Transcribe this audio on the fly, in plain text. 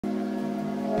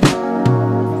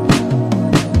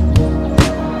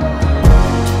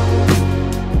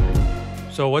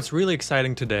So what's really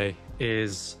exciting today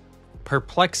is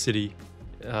Perplexity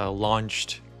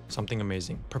launched something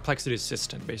amazing. Perplexity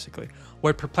Assistant, basically.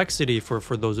 What Perplexity, for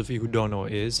those of you who don't know,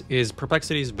 is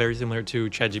Perplexity is very similar to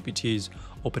ChatGPT's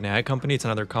OpenAI company. It's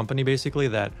another company basically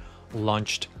that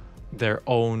launched their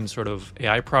own sort of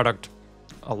AI product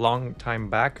a long time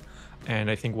back, and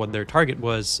I think what their target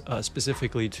was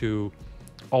specifically to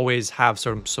always have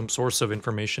some source of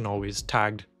information always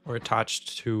tagged or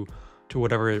attached to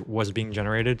whatever it was being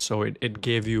generated, so it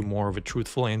gave you more of a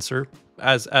truthful answer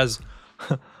as as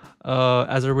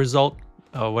a result.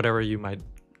 Whatever you might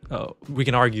we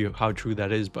can argue how true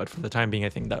that is, but for the time being I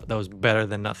think that was better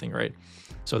than nothing, right?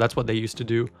 So that's what they used to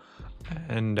do.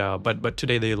 And but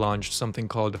today they launched something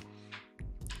called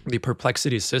the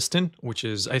Perplexity Assistant, which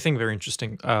is, I think, very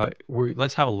interesting.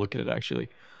 Let's have a look at it actually.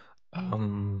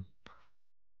 um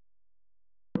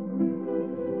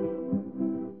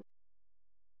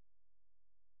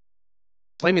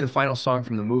Play me the final song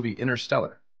from the movie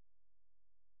Interstellar.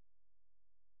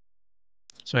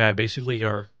 so yeah, basically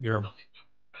you're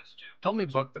Help me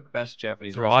book the best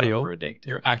Japanese through restaurant audio, for a date.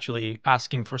 you're actually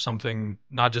asking for something,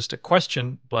 not just a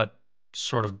question, but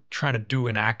sort of trying to do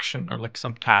an action or like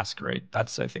some task, right?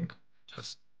 That's, I think,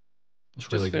 just it's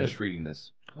Just really good. finished reading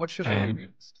this. What should I And read?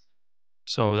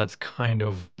 so that's kind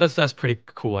of that's pretty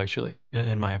cool actually,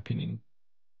 in my opinion.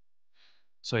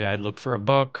 So yeah, I'd look for a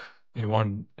book. You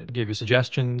want it give you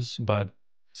suggestions, but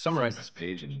Summarize this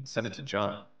page and send it to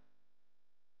John.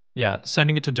 yeah,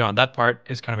 sending it to John, that part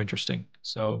is kind of interesting.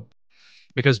 So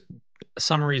because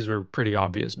summaries were pretty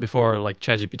obvious before, like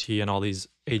ChatGPT and all these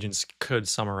agents could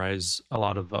summarize a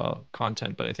lot of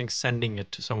content, but I think sending it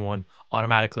to someone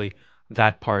automatically,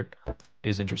 that part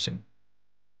is interesting.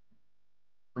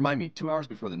 Remind me, 2 hours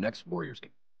before the next Warriors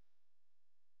game.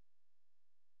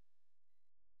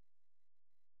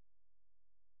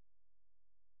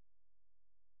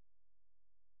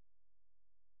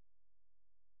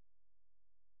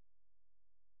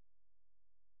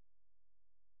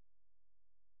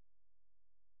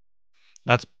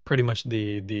 That's pretty much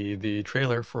the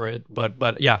trailer for it,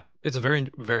 but yeah, it's very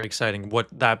exciting. What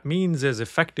that means is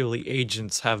effectively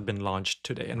agents have been launched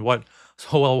today. And what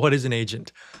so well, what is an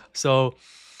agent? So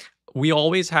we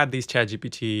always had these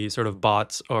ChatGPT sort of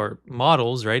bots or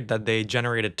models, right? That they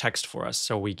generated text for us.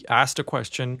 So we asked a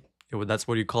question, that's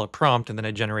what you call a prompt, and then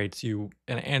it generates you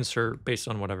an answer based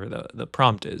on whatever the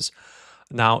prompt is.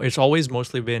 Now, it's always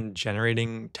mostly been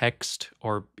generating text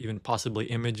or even possibly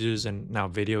images and now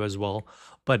video as well.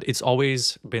 But it's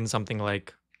always been something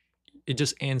like it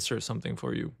just answers something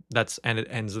for you. And it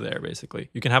ends there basically.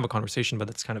 You can have a conversation, but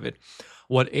that's kind of it.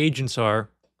 What agents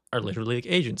are literally like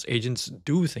agents. Agents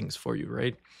do things for you,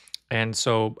 right? And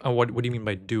so what do you mean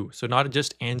by do? So not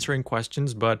just answering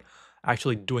questions, but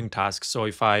actually doing tasks. So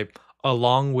if I,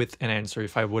 along with an answer,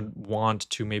 if I would want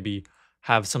to maybe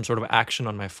have some sort of action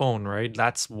on my phone, right?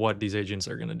 That's what these agents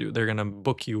are going to do. They're going to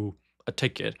book you a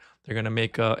ticket. They're going to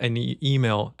make an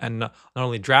email and not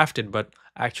only draft it, but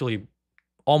actually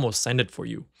almost send it for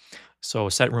you. So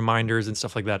set reminders and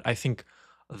stuff like that. I think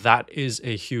that is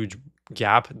a huge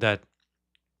gap that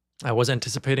I was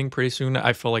anticipating pretty soon.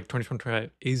 I feel like 2025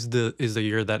 is the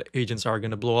year that agents are going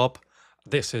to blow up.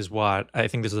 This is what I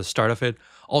think. This is the start of it.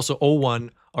 Also, O1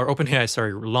 or OpenAI,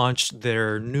 sorry, launched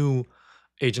their new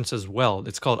agents as well.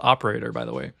 It's called Operator, by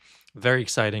the way. Very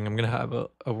exciting. I'm gonna have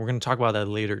we're gonna talk about that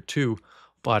later too.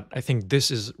 But I think this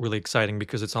is really exciting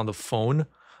because it's on the phone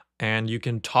and you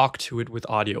can talk to it with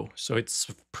audio. So it's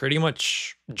pretty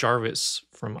much Jarvis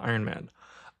from Iron Man,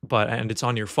 and it's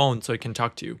on your phone, so it can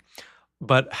talk to you.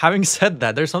 But having said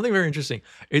that, there's something very interesting.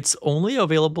 It's only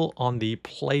available on the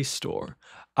Play Store.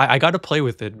 I got to play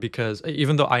with it because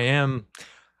even though I am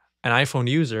an iPhone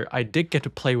user, I did get to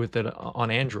play with it on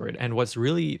Android. And what's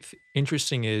really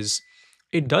interesting is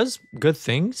it does good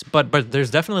things, but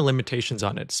there's definitely limitations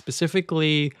on it,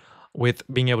 specifically with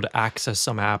being able to access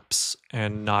some apps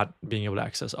and not being able to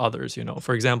access others.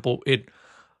 For example, it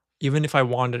even if I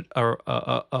wanted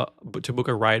to book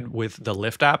a ride with the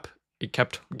Lyft app, it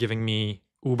kept giving me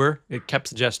Uber. It kept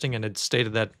suggesting, and it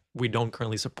stated that we don't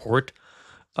currently support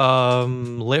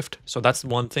Lyft. So that's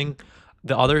one thing.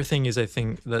 The other thing is, I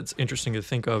think that's interesting to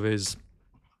think of is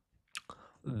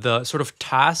the sort of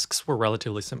tasks were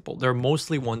relatively simple. They're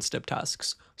mostly one-step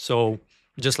tasks. So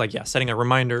just like, yeah, setting a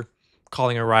reminder,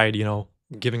 calling a ride,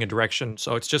 giving a direction.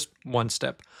 So it's just one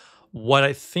step. What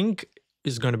I think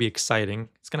is going to be exciting,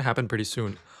 it's going to happen pretty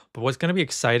soon. But what's going to be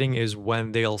exciting is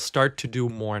when they'll start to do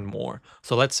more and more.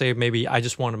 So let's say maybe I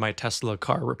just wanted my Tesla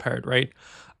car repaired, right?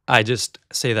 I just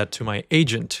say that to my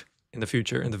agent, in the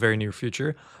future, in the very near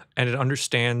future, and it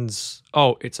understands,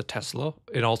 oh, it's a Tesla.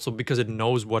 It also, because it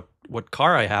knows what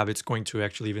car I have, it's going to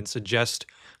actually even suggest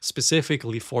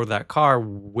specifically for that car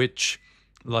which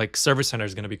like service center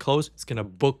is going to be closed. It's going to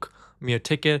book me a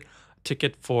ticket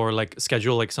for like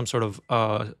schedule like some sort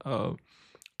of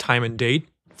time and date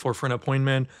for an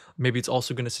appointment. Maybe it's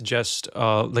also going to suggest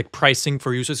like pricing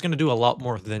for you. So it's going to do a lot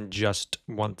more than just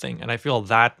one thing. And I feel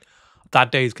that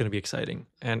that day is going to be exciting.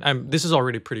 And this is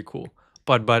already pretty cool.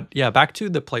 But yeah, back to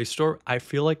the Play Store. I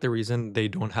feel like the reason they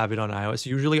don't have it on iOS,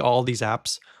 usually all these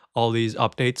apps, all these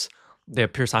updates, they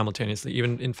appear simultaneously,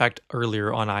 even in fact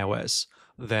earlier on iOS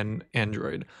than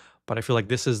Android. But I feel like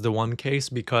this is the one case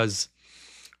because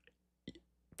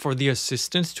for the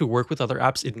assistant to work with other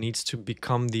apps, it needs to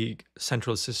become the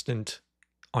central assistant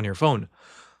on your phone.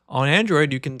 On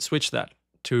Android, you can switch that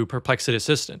to Perplexity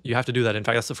Assistant. You have to do that. In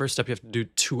fact, that's the first step you have to do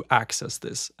to access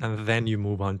this, and then you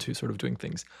move on to sort of doing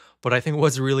things. But I think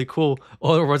what's really cool,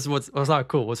 or what's not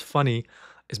cool, what's funny,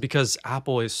 is because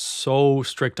Apple is so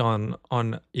strict on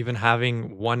even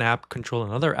having one app control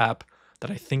another app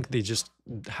that I think they just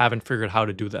haven't figured out how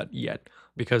to do that yet.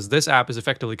 Because this app is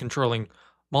effectively controlling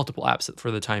multiple apps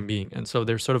for the time being, and so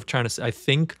they're sort of trying to. I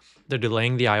think they're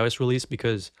delaying the iOS release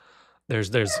because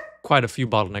there's quite a few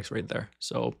bottlenecks right there.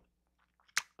 So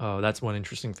that's one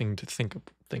interesting thing to think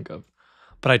of.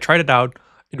 But I tried it out.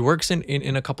 It works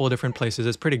in a couple of different places.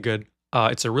 It's pretty good.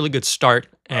 It's a really good start,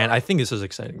 and I think this is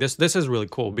exciting. This is really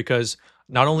cool because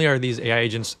not only are these AI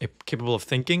agents capable of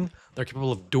thinking, they're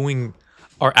capable of doing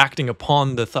or acting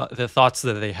upon the thoughts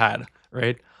that they had,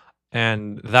 right?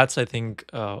 And that's, I think,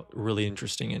 really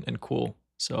interesting and cool.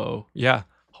 So yeah,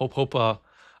 hope.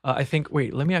 I think.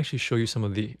 Wait, let me actually show you some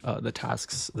of the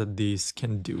tasks that these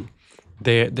can do.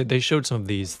 They showed some of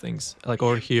these things like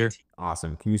over here.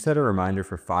 Awesome. Can you set a reminder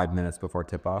for 5 minutes before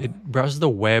tip off? It browses the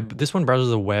web. This one browses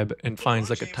the web and finds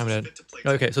like a time that.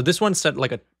 Okay, so this one set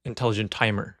like a intelligent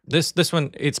timer. This one,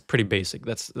 it's pretty basic.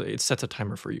 It sets a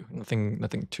timer for you.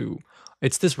 Nothing too.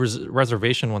 It's this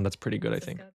reservation one that's pretty good, I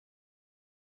think.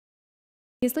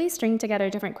 Easily string together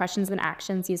different questions and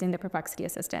actions using the Perplexity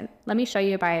Assistant. Let me show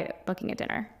you by booking a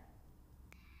dinner.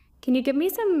 Can you give me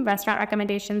some restaurant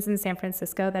recommendations in San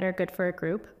Francisco that are good for a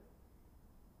group?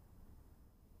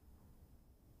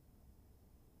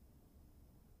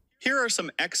 Here are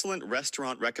some excellent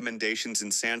restaurant recommendations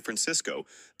in San Francisco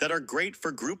that are great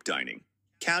for group dining,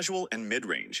 casual and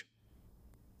mid-range.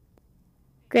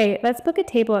 Great, let's book a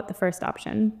table at the first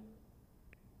option.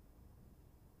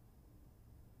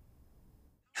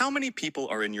 How many people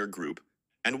are in your group,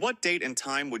 and what date and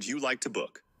time would you like to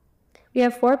book? We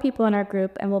have 4 people in our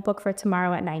group and we'll book for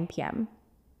tomorrow at 9 p.m.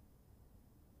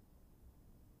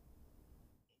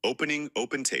 Opening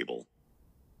open table.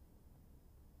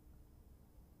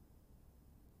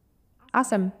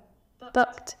 Awesome.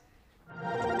 Booked.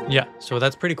 Yeah, so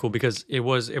that's pretty cool because it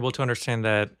was able to understand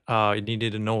that it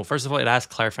needed to know. First of all, it asked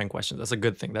clarifying questions. That's a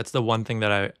good thing. That's the one thing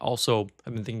that I also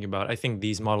have been thinking about. I think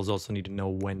these models also need to know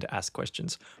when to ask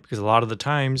questions because a lot of the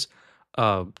times,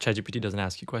 ChatGPT doesn't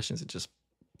ask you questions. It just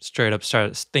straight up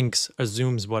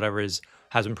assumes whatever has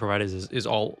been provided is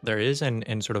all there is,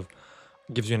 and sort of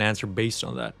gives you an answer based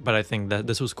on that. But I think that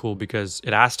this was cool because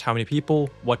it asked how many people,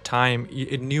 what time,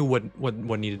 it knew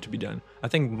what needed to be done. I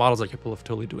think models are capable of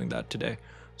totally doing that today.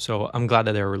 So I'm glad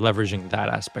that they were leveraging that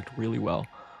aspect really well.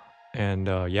 And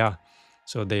yeah,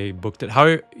 so they booked it.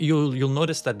 How you'll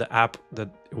notice that the app that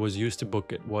was used to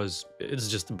book it's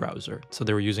just the browser. So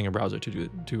they were using a browser to do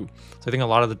it too. So I think a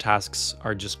lot of the tasks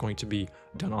are just going to be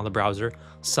done on the browser.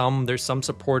 There's some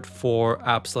support for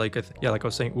apps like like I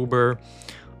was saying, Uber.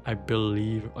 I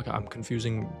believe, okay, I'm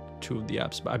confusing 2 of the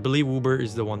apps, but I believe Uber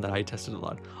is the one that I tested a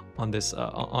lot on this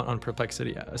on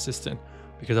Perplexity Assistant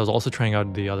because I was also trying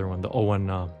out the other one, the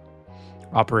O1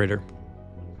 operator.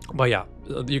 But yeah,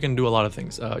 you can do a lot of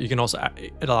things. You can also,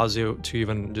 it allows you to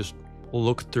even just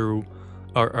look through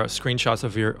or screenshots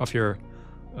of your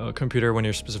computer when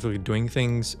you're specifically doing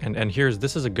things. And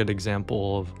this is a good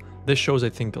example of, this shows I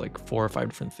think like 4 or 5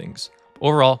 different things.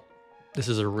 Overall, this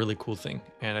is a really cool thing,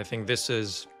 and I think this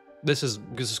is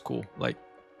cool. Like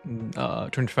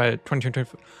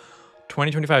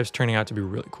 2025 is turning out to be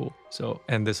really cool. So,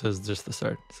 and this is just the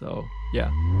start. So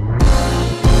yeah.